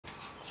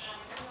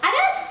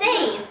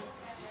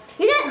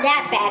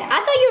bad.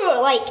 I thought you were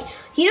like,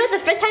 the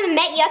first time I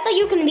met you, I thought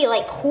you were gonna be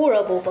like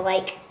horrible, but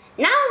like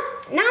now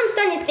I'm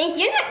starting to think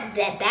you're not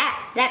that bad.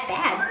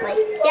 Like,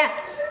 yeah.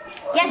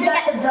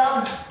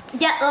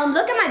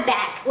 Look at my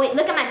back. Wait,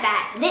 look at my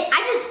back.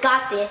 I just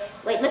got this.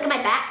 Wait, look at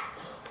my back.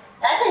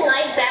 That's a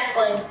nice back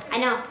bling. I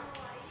know.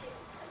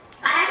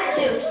 I have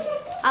it too.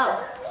 Oh.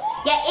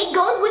 Yeah, it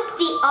goes with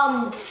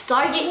the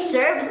Sergeant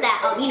Sir with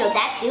that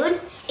that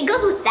dude. It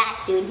goes with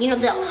that dude.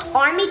 The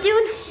army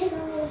dude.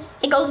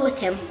 It goes with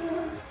him.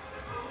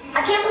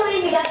 I can't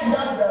believe you got the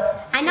dub though.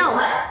 I know.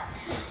 What?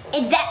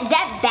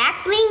 That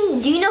back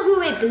bling, do you know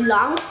who it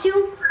belongs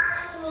to?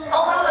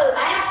 Oh,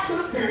 I have two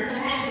of them. I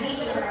have each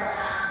of them.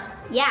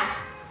 Yeah.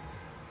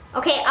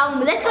 Okay,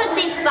 let's go to the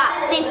same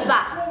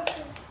spot.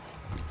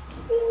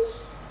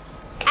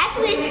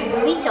 Actually, it's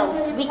Rito.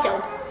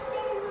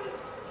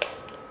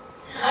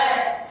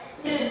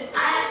 Dude,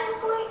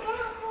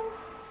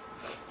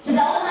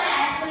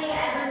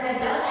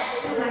 that was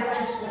actually my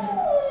first one.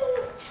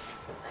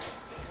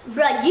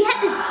 Bruh, you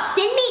have to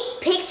send me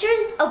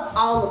pictures of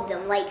all of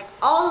them, like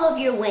all of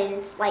your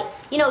wins. Like,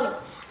 I know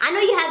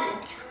you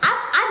have.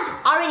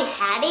 I've already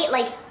had it.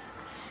 Like,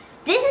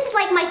 this is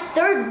like my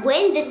third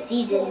win this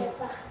season.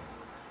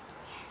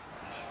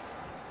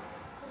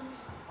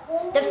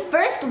 The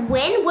first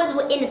win was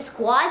in the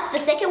squads. The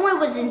second one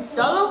was in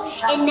solo,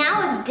 and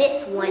now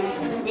this one.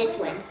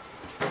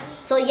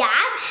 So yeah,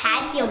 I've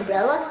had the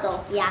umbrella.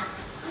 So yeah,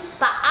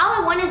 but all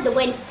I want is the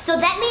win. So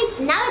that means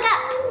now I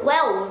got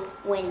 12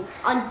 wins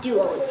on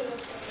duos.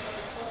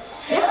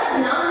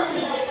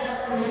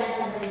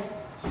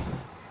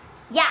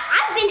 Yeah,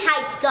 I've been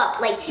hyped up.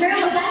 Like,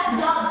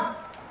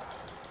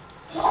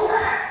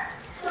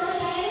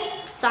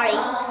 sorry,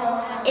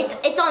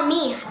 it's on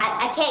me.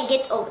 I can't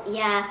get. Oh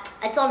yeah,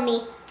 it's on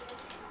me.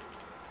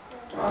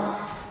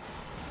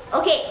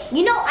 Okay,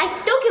 I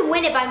still can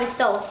win it by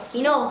myself.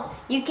 You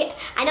can.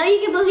 I know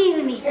you can believe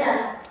in me.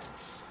 Yeah.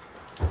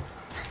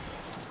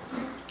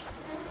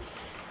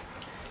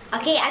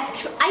 Okay,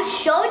 I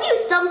showed you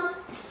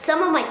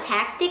some of my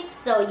tactics,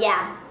 so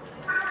yeah.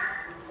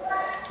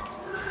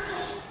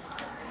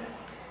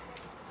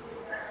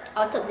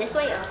 Oh, it's up this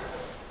way. Oh.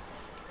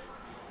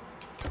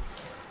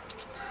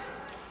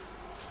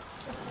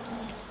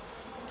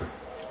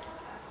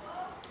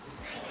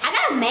 I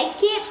got a med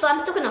kit, but I'm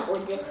still gonna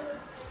hold this.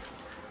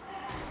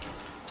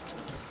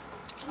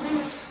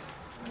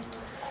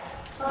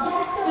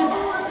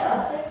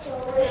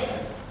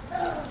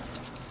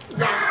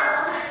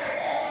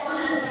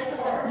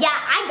 Yeah,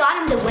 I got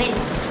him to win.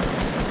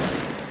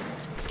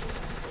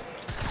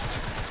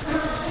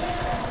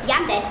 Yeah,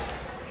 I'm dead.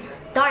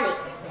 Darn it.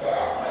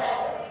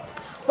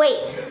 Wait.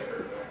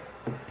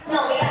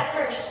 No, we got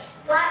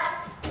first.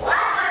 Last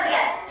time we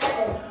got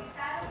second.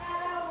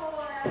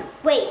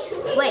 Wait.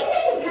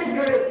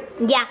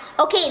 Yeah,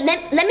 okay,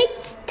 let me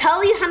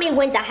tell you how many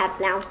wins I have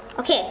now.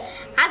 Okay,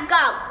 I've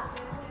got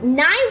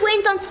 9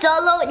 wins on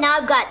solo, now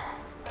I've got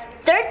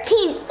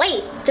 13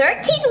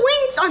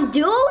 wins on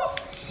duos?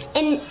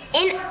 And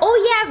oh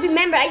yeah,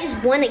 remember, I just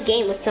won a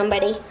game with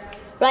somebody.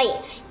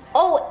 Right.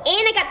 Oh,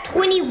 and I got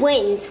 20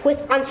 wins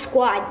on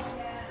squads.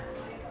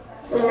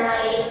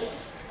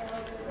 Nice.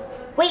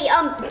 Wait,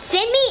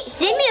 send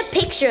me a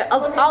picture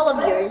of all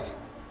of yours.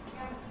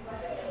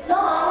 No, I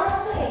want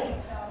to play.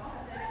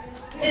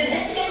 Dude,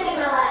 this game is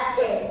my last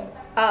game.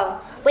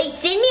 Oh, wait,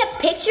 send me a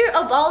picture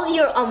of all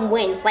your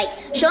wins. Like,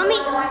 show me.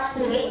 Watch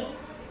the game.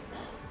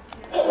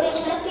 Okay, wait,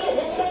 this game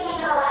is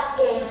my last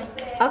game.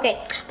 Okay,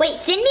 wait,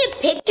 send me a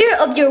picture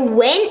of your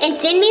win and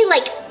send me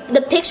like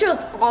the picture of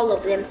all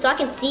of them so I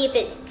can see if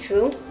it's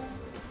true.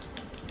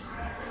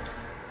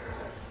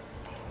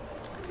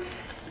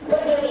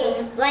 What do you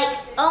mean? Like,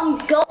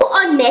 go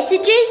on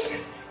messages.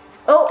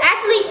 Oh,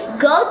 actually,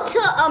 go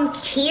to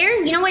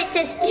cheer. You know where it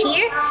says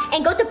cheer,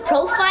 and go to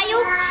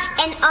profile,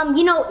 and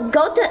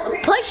go to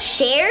push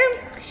share,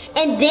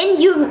 and then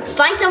you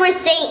find somewhere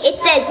saying it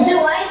says.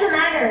 So why does it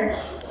matter?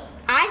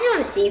 I just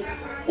want to see.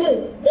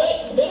 Dude,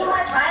 they can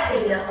watch my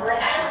video.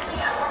 Like, I don't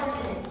think I want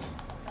to.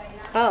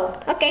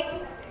 Oh, okay.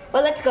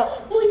 Well, let's go.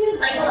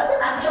 Like, look,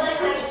 I'm showing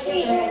my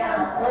screen right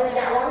now. Only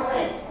got 1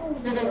 win.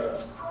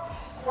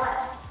 What?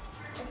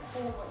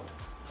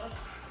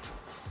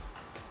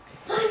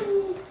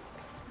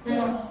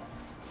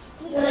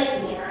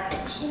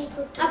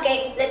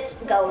 Okay, let's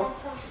go.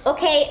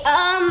 Okay,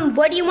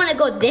 where do you want to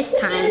go this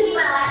This time? is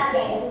my last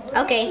game.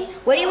 Okay,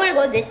 where do you want to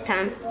go this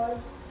time?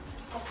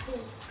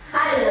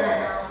 I don't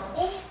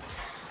know.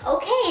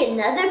 Okay,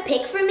 another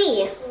pick for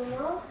me.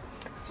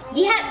 Do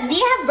you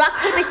have rock,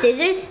 paper,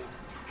 scissors?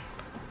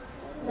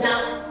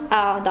 No.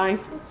 Oh, darn.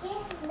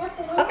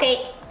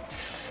 Okay.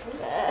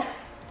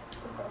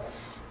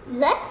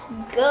 Let's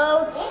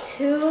go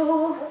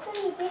to...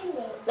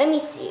 Let me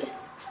see.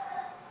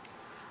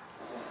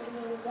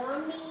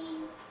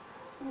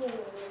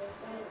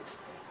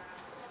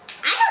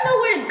 I don't know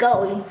where to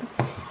go.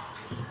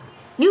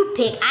 You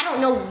pick. I don't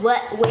know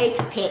where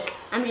to pick.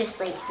 I'm just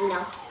like,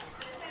 I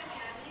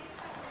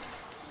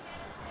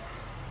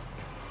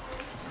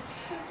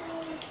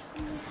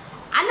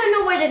don't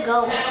know where to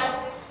go.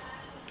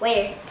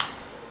 Where?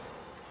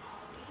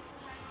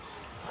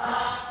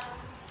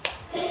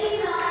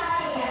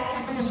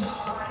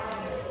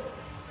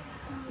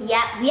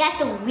 Yeah, we have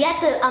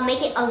to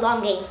make it a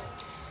long game.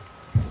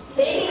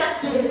 Maybe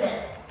let's do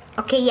it.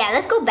 Okay, yeah,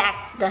 let's go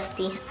back,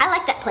 Dusty. I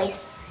like that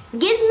place.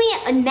 Give me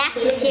a max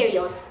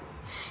materials.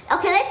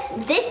 Okay,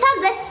 this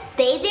time let's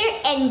stay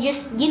there and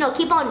just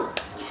keep on.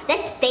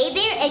 Let's stay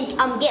there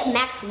and get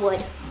max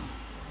wood.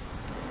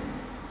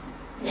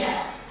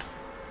 Yeah.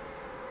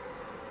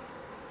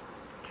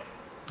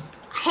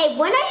 Hey,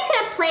 when are you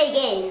gonna play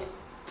again?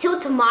 Till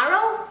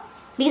tomorrow?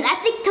 Because I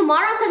think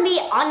tomorrow can be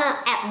on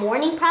at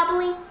morning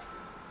probably.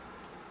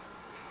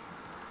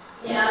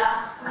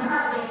 Yeah, I'm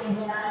probably gonna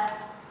do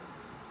that.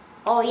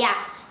 Oh yeah,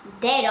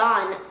 dead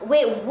on.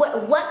 Wait,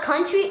 what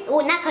country?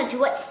 Well, not country.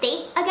 What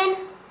state again?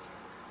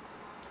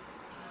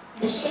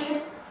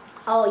 Michigan?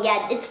 Oh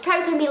yeah, it's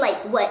probably gonna be like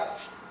what?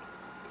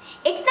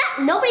 It's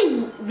not.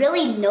 Nobody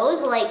really knows,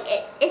 but like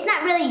it's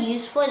not really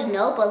useful to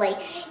know. But like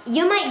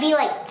you might be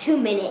like 2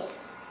 minutes,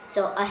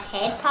 so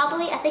ahead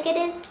probably. I think it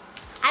is.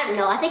 I don't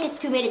know. I think it's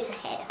 2 minutes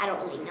ahead. I don't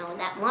really know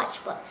that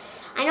much, but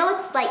I know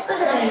it's like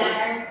some.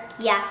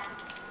 Yeah.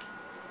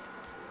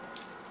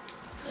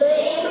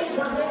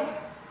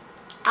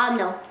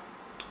 No.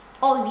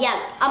 Oh yeah.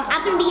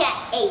 I'm gonna be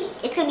at 8.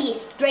 It's gonna be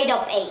straight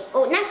up 8.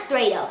 Oh, not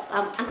straight up.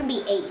 I'm gonna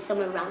be 8,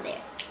 somewhere around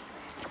there.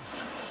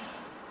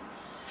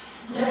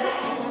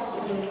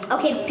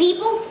 Okay,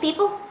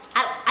 people.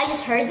 I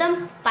just heard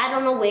them, but I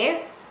don't know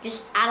where.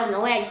 Just I don't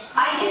know where.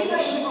 I just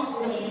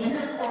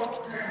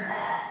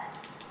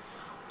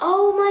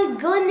Oh my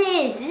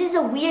goodness, this is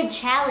a weird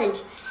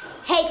challenge.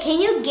 Hey, can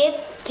you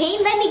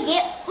let me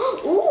get?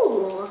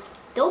 Ooh,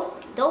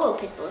 double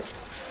pistols.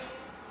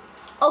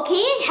 Oh, can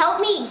you help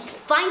me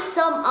find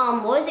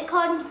some, what is it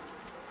called?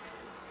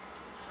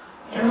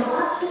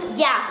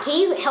 Yeah, can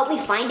you help me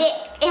find it?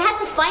 I have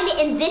to find it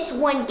in this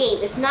one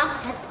game. If not,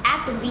 I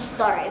have to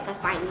restart if I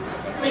find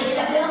another. Wait,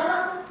 7 of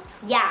them?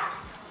 Yeah.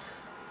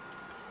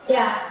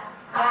 Yeah.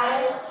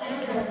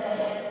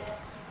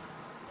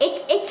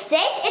 It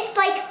says it's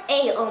like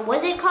a,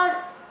 what is it called?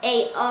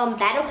 A,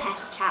 battle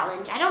pass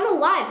challenge. I don't know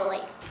why, but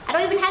like, I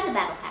don't even have the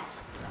battle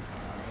pass.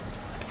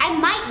 I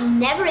might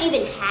never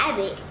even have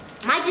it.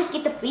 Might just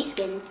get the free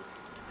skins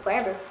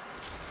forever.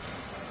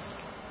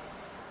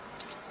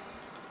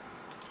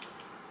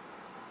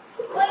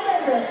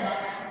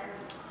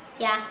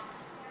 Yeah.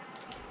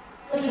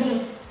 What do you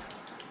mean?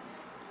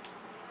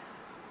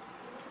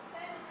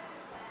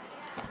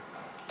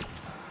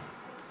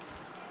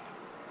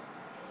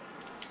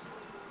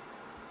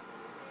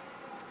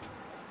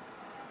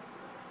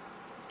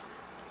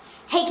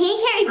 Hey, can you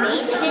carry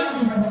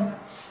bandages?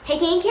 Hey,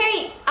 can you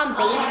carry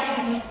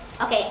bandages?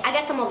 Okay, I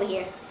got some over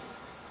here.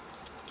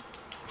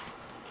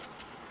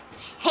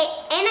 Hey,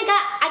 and I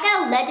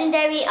got a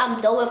legendary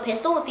dual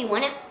pistol if you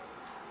want it.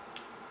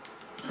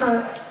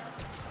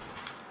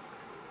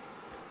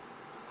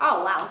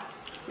 Oh wow,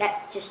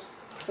 that's just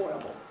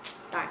horrible.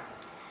 Darn.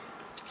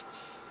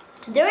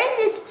 They're in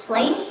this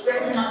place.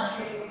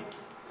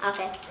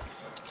 Okay.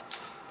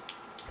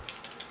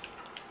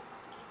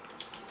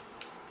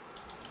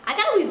 I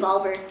got a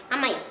revolver. I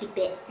might keep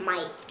it. I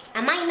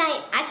might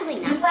not. Actually,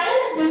 not.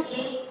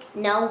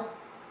 No,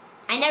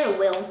 I never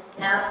will.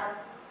 No.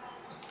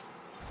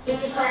 Did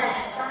you play on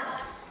Xbox?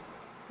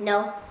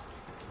 No.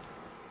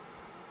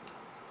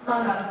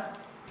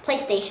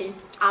 PlayStation,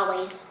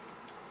 always.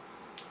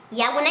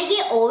 Yeah, when I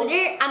get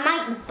older, I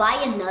might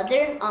buy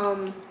another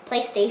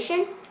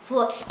PlayStation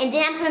and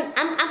then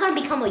I'm gonna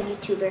become a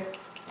YouTuber.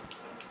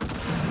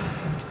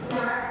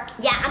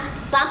 Yeah,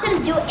 but I'm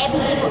gonna do every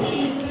single.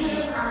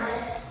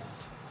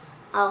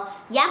 Oh,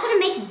 yeah, I'm gonna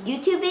make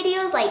YouTube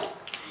videos like,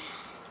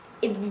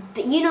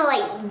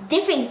 like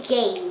different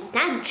games,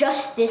 not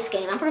just this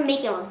game. I'm gonna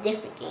make it on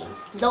different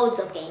games, loads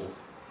of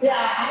games.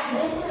 Yeah,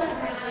 this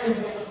is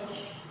a really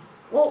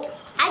Well,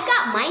 I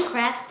got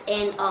Minecraft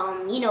and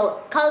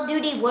Call of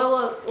Duty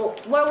World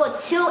War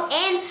II,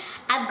 and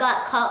I've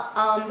got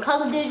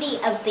Call of Duty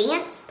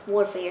Advanced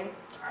Warfare.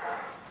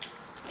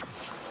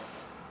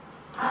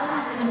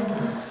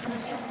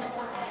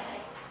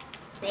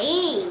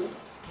 Dang,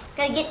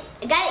 gotta get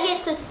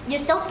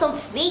yourself some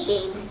free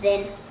games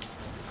then.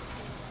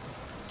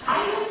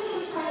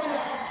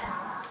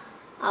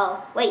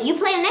 Oh, wait, you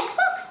play on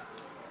Xbox?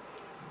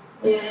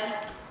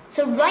 Yeah.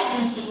 So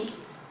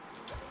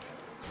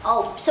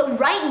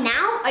right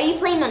now, are you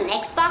playing on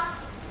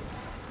Xbox?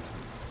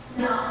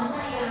 No, I'm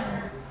playing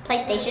on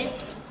PlayStation?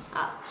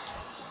 Oh.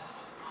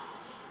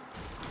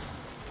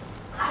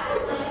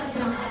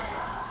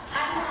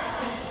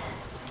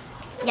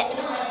 Yeah.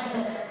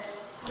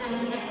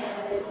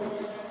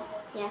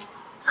 Yeah.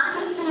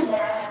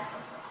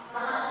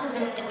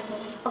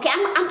 Okay,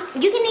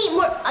 you can eat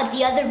more of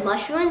the other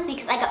mushrooms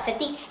because I got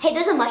 50. Hey,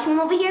 there's a mushroom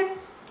over here.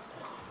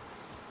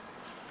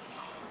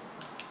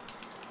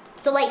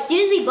 So like, as soon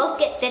as we both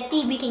get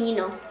 50, we can,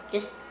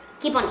 just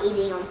keep on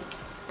eating them.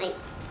 Like,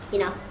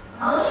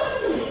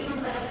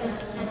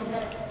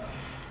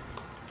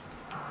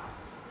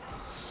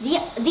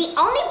 The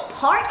only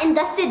part in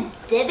Dusted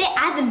Divot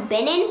I haven't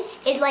been in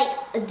is like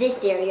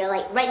this area,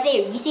 like right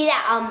there. You see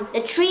that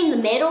the tree in the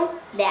middle?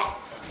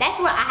 That's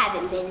where I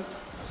haven't been.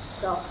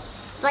 So,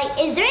 like,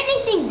 is there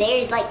anything there?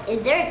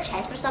 Is there a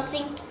chest or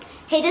something?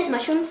 Hey, there's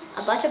mushrooms,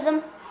 a bunch of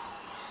them.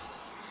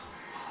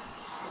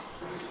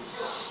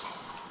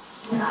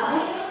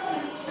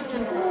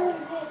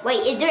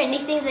 Wait, is there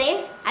anything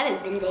there? I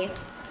haven't been there.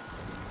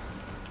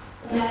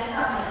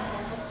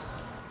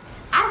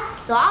 I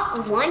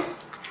thought once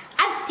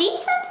I've seen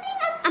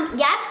something.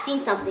 Yeah, I've seen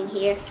something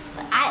here,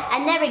 but I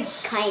never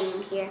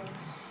came here.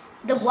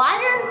 The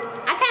water,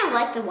 I kind of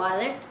like the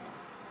water.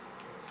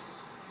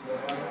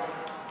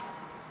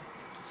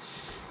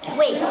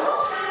 Wait.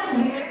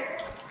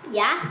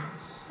 Yeah.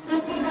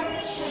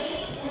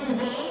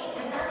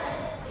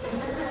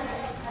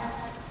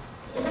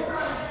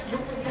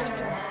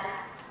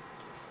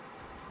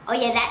 Oh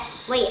yeah, that.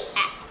 Wait.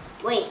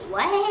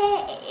 What?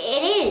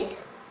 It is.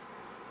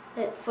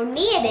 For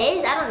me, it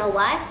is. I don't know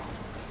why.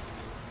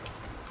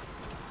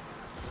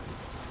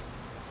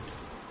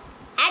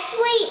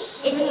 Actually,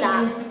 it's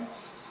not.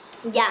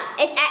 Yeah,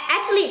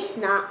 actually it's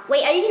not.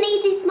 Wait, are you gonna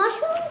eat these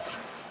mushrooms?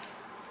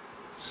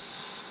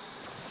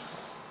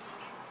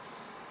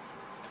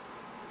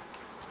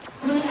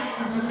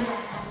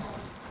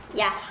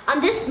 Yeah.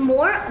 There's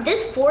more.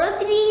 There's 4 of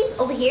these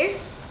over here.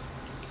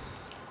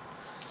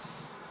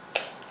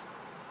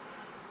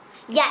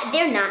 Yeah,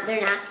 they're not.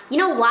 You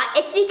know why?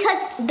 It's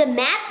because the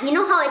map. You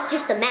know how it's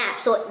just a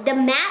map, so the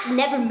map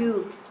never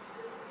moves.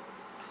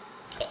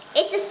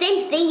 It's the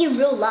same thing in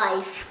real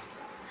life.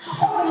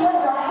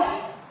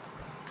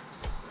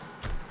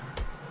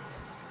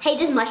 Hey,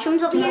 there's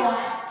mushrooms over here.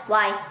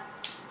 Why?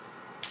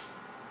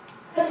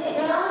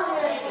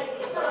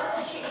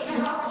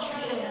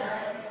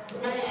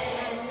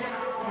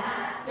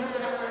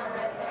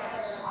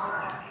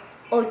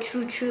 Oh,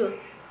 true.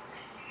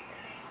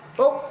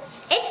 Well,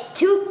 it's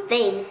 2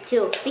 things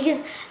too, because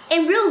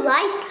in real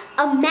life,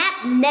 a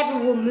map never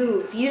will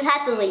move. You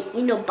have to, like,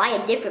 buy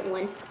a different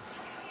one.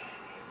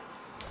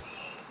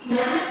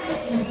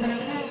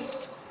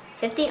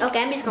 50?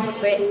 Okay, I'm just going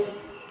for it.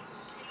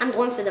 I'm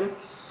going for them.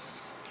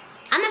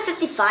 I'm at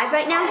 55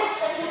 right now.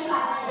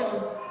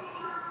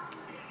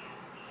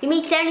 You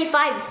mean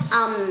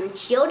 75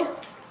 shield?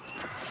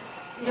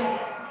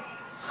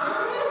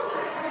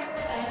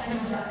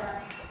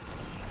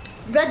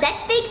 Bro,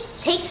 that thing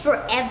takes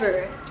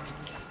forever.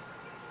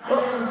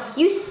 Well,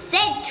 you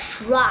said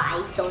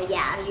try, so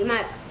yeah, you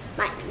might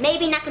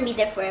maybe not gonna be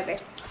there forever.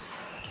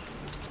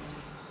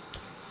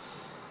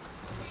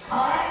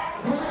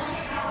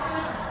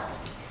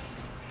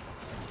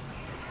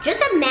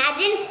 Just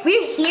imagine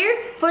we're here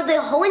for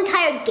the whole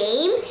entire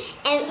game,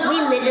 and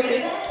we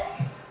literally,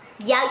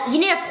 yeah, you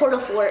need a portal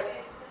for it.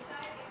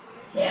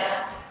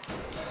 Yeah.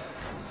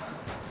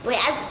 Wait,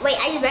 I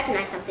just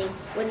recognize something.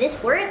 Will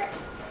this work?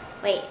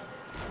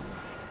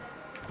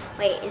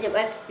 Wait, is it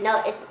work?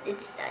 No,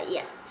 it's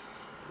yeah.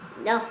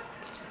 No,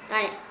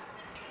 darn it.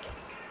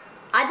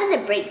 It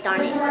doesn't break, darn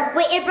it.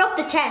 Wait, it broke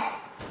the chest.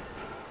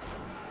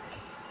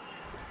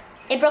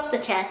 It broke the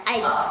chest. I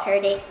just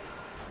heard it.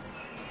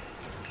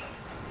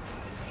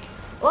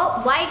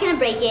 Well, why are you gonna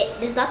break it?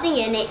 There's nothing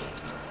in it.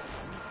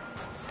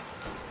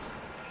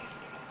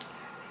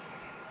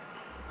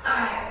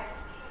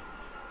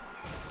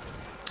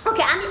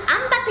 Okay,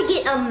 I'm about to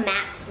get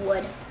max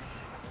wood.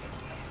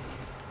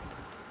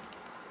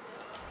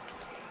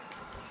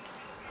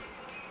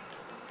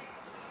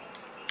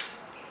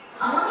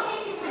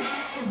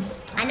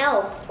 I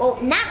know.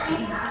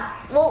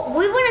 Well,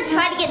 we want to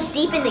try to get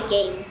deep in the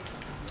game.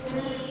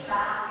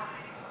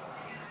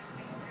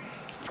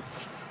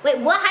 Wait,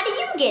 what? How did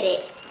you get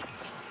it?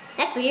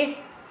 That's weird.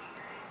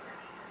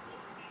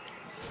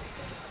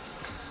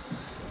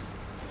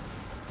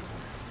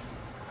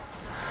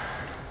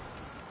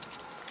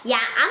 Yeah,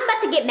 I'm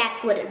about to get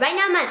max wood. Right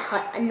now I'm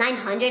at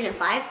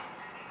 905.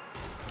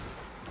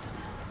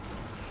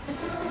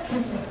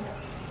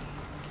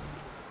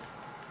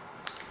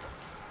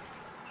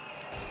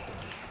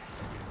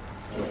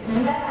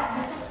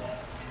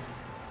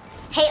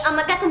 Hey,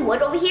 I got some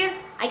wood over here.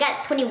 I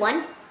got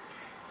 21.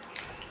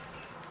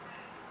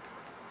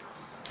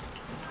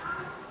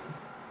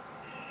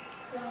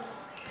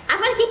 I'm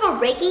gonna keep on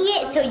breaking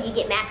it until you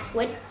get max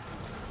wood.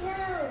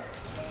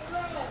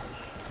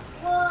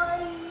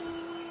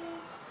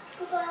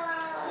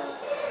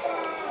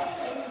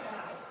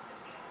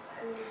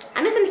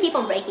 I'm just gonna keep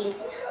on breaking.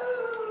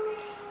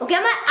 Okay,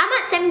 I'm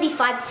at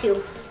 75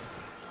 too.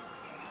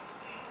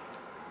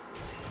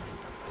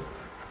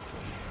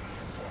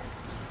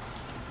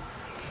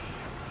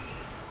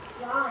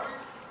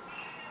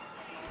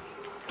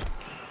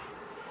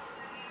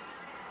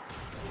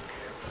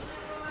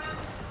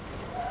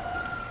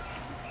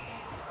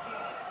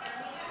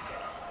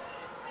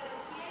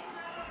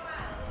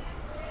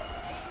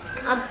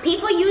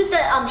 People use the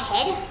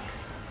head.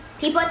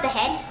 People at the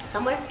head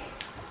somewhere.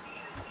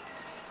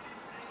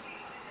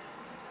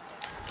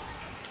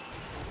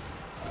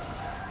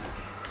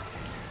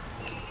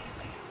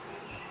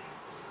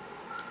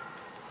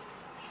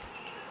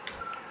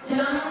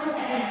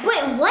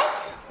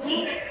 what?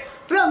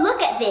 Bro,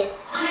 look at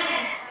this.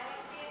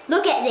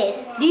 Look at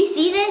this. Do you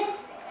see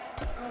this?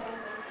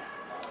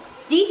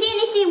 Do you see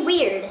anything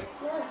weird?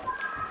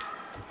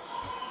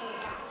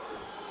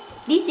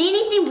 Do you see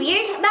anything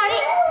weird about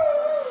it?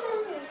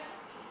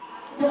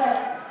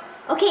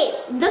 Okay,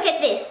 look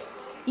at this.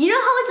 You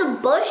know how it's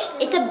a bush?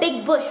 It's a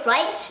big bush,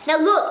 right? Now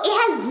look, it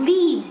has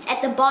leaves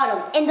at the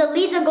bottom, and the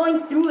leaves are going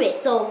through it,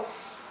 so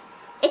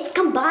it's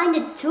combined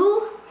the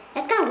two.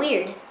 That's kind of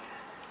weird.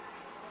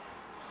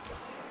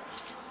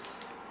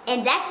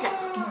 And that's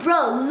not,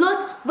 bro,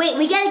 look, wait,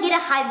 we gotta get a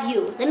high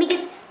view.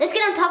 Let's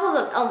get on top of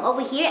it,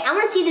 over here. I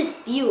wanna see this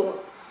view.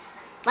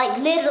 Like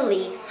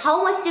literally,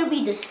 how much did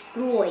we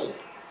destroy?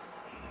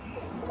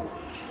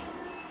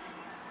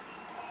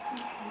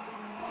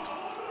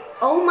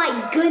 Oh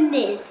my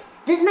goodness.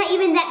 There's not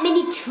even that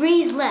many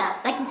trees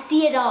left. I can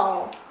see it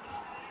all.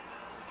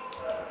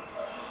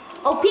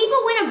 Oh,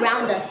 people went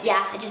around us.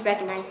 Yeah, I just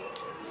recognized.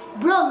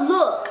 Bro,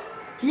 look.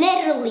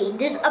 Literally,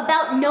 there's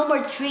about no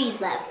more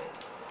trees left.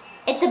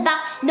 It's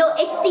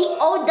the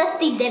old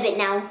dusty divot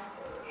now.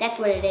 That's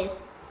what it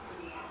is.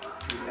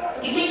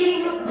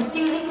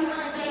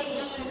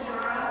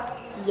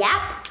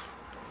 Yep.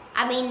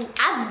 I mean,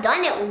 I've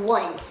done it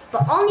once,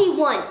 but only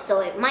once,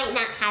 so it might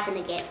not happen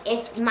again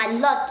if my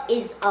luck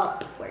is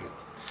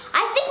upwards.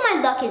 I think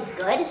my luck is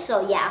good,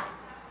 so yeah.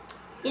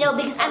 You know,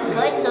 because I'm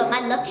good, so my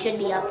luck should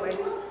be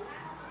upwards.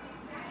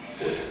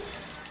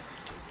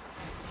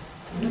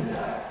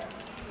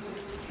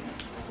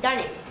 Darn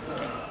it.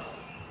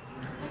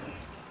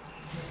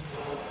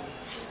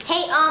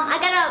 Hey, I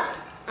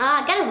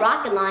got a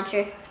rocket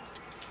launcher.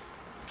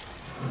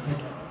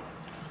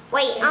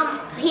 Wait,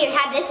 here,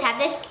 have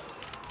this.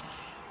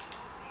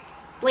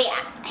 Wait,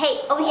 hey,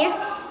 over here.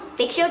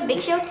 Big shield.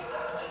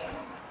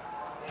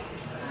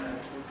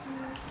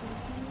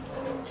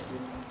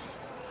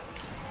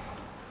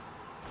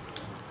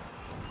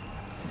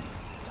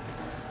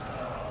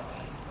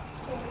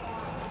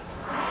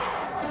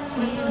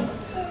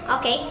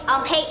 Okay,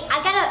 hey, I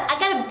got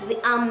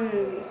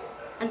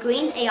a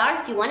green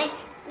AR if you want it.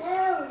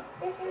 No,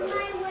 this is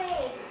my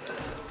way.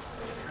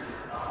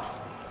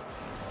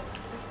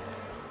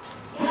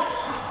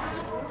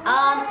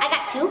 I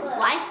got 2.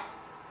 Why?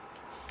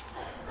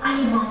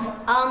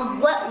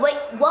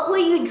 What will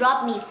you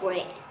drop me for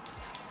it?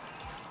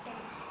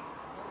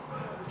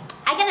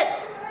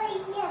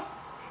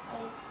 Yes,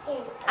 I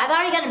did. I've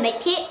already got a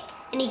med kit.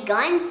 Any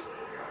guns?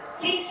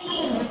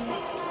 15.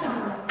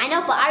 I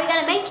know, but I already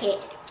got a med kit,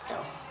 so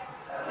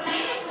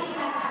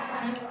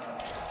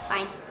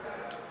fine.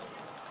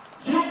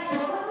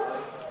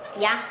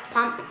 Yeah,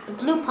 pump,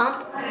 blue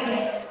pump.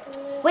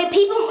 Wait,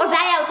 people are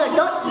bad out there.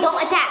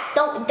 Don't attack.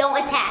 Don't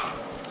attack.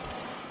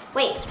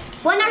 Wait,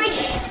 one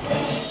already.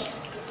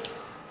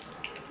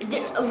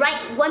 Right,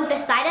 one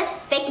beside us.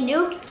 Fake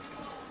noob.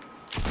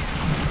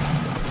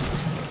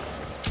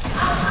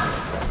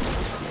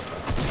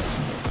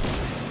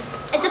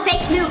 It's a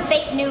fake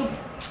noob.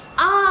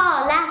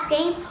 Oh, last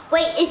game.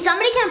 Wait, is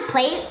somebody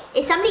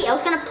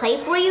else gonna play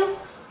for you?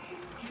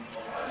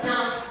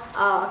 No.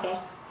 Oh, okay.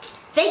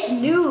 Fake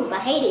noob. I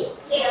hate it.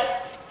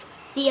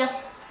 See ya.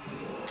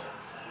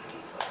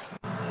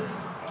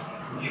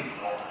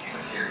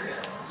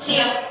 See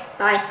ya.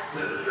 Bye.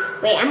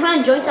 Wait, I'm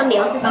gonna join somebody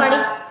else's party.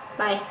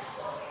 Bye.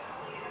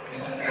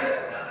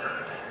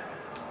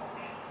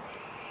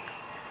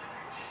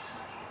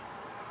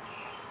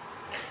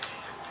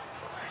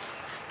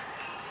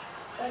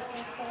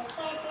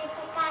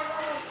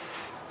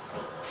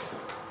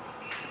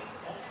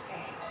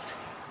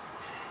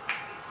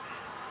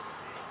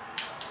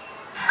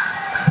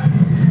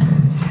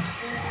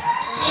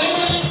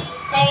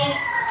 Hey,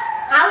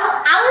 I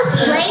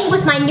was playing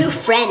with my new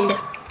friend.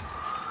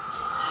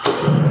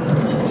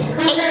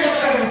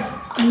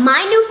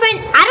 My new friend,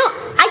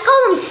 I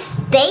call him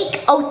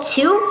Steak02.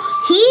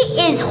 He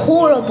is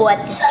horrible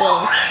at this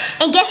game.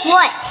 And guess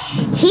what?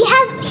 He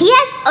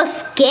has a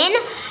skin,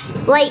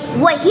 like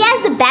he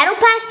has the battle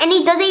pass and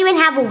he doesn't even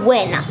have a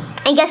win.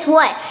 And guess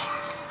what?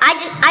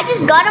 I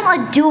just got him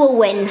a dual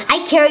win.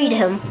 I carried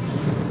him.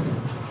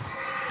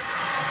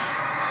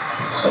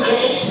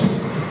 Okay.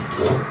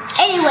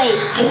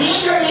 Anyways.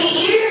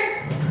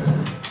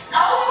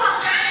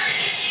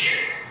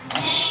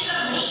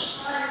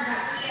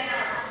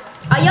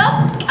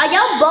 Are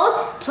y'all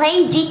both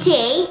playing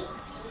GTA?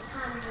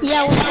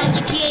 Yeah, we're playing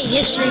GTA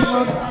history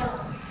mode.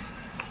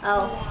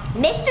 Oh,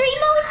 mystery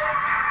mode?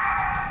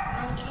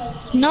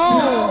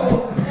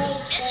 No.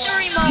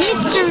 History mode.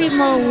 History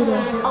mode.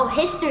 Oh,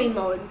 history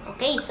mode.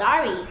 Okay,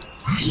 sorry.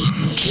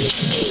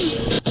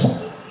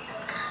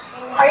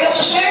 Are you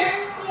here?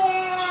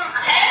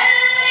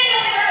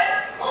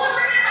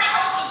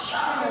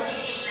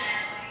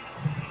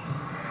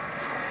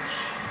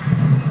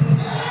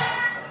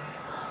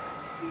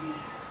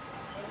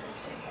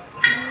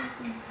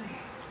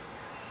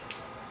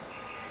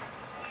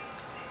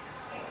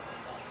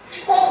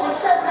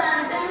 What's up,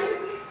 man?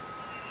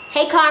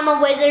 Hey, Karma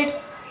Wizard.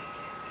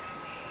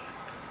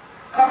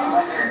 Karma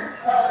Wizard.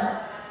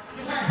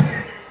 He's not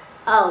here.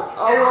 Oh,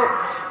 well.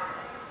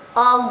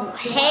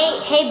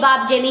 Hey,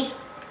 Bob, Jimmy.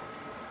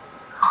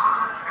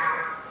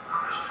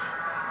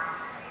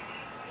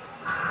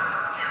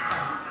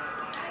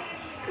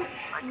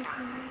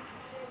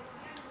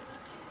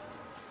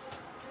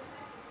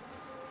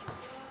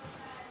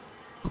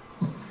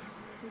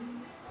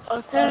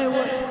 Okay,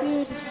 what's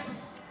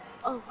this?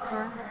 Oh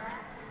crap.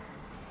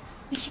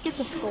 We should get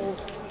the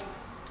skulls.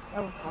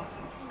 That looks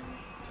awesome.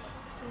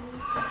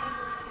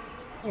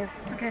 Here,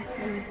 okay.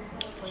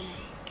 Play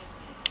next.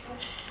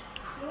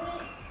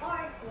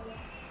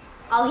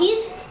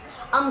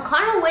 Oh,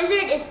 Connor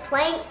Wizard is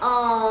playing,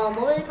 what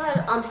was it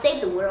called?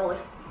 Save the World.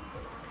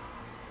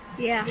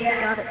 Yeah,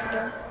 got it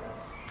today.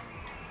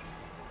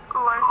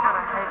 Oh, I just got a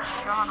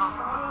headshot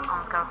on the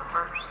almost got the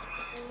first.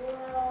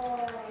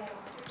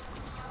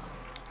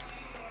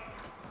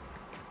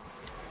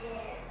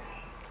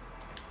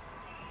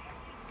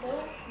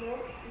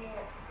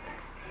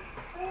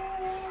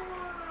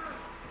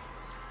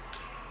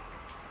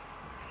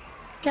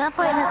 Can I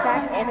play an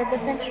attack and a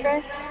defense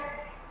drive?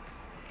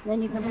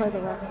 Then you can play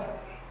the rest.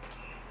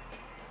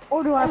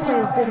 Or do I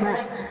play the full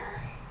max?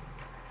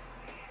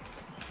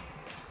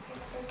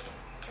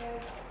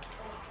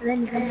 And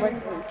then you can play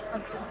full.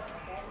 Okay.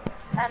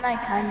 At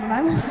nighttime when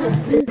I'm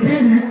asleep.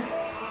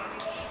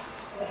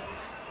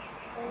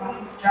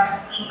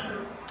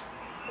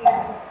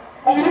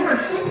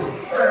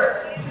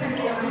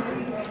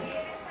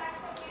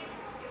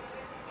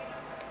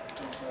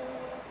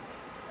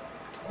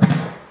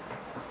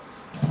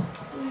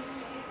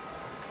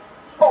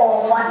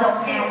 Oh, I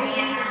don't care.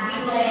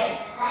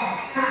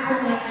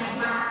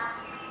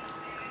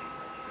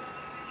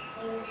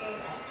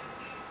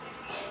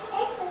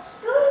 It's a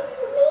story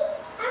for me.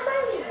 I'm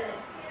ready.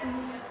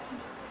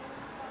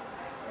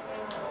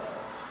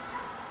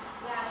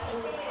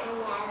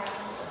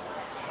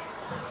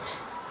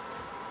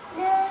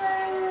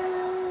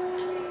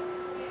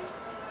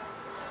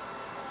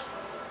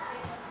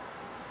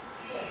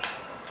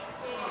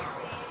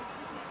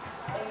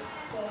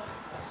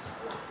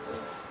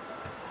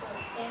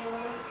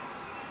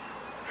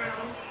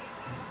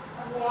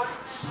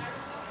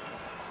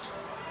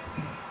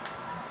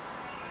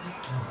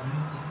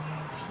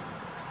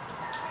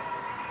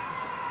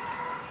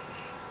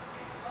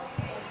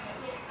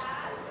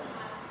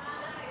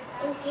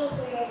 I'm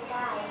taking this,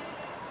 guys.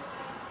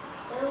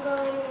 I'm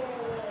going to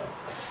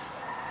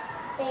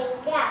think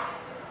that.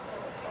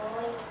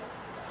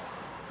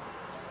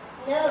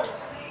 No.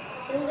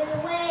 Don't get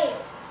away.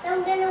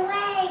 Don't get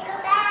away.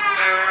 Come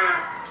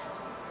back.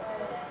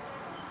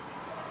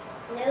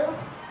 No.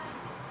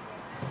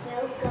 No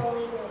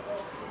going away.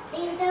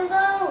 Please don't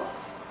go.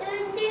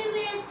 Don't do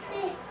it.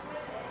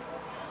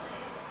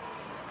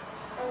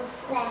 Oh,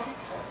 fast.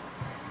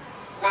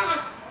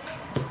 Fast.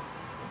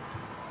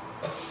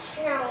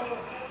 No.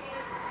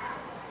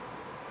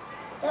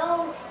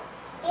 Don't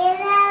get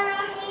out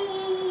of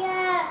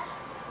here.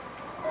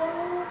 Go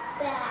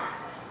back.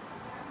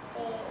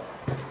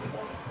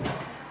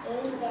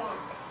 In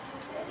that.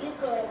 You're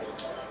going to be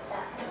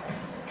stuck.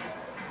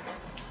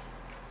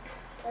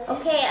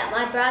 Okay,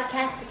 my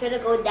broadcast is gonna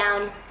go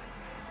down.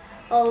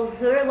 Oh,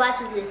 whoever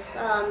watches this,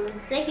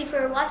 thank you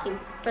for watching,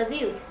 for the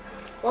views.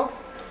 Well,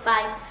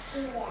 bye.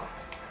 Yeah.